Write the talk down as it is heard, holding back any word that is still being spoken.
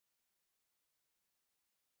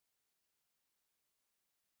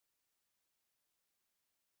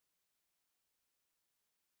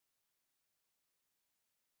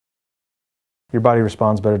your body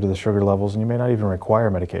responds better to the sugar levels, and you may not even require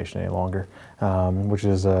medication any longer, which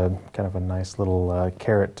is kind of a nice little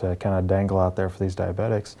carrot to kind of dangle out there for these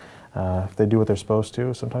diabetics. If they do what they're supposed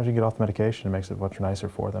to, sometimes you get off the medication. It makes it much nicer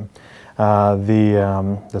for them.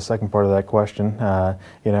 The second part of that question,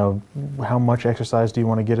 you know, how much exercise do you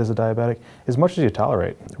want to get as a diabetic? As much as you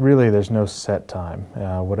tolerate. Really, there's no set time.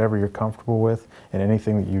 Whatever you're comfortable with, and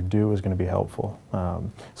anything that you do is going to be helpful.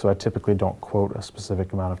 So I typically don't quote a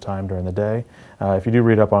specific amount of time during the day. If you do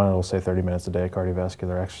read up on it, it'll say 30 minutes a day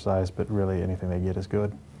cardiovascular exercise, but really anything they get is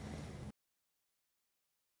good.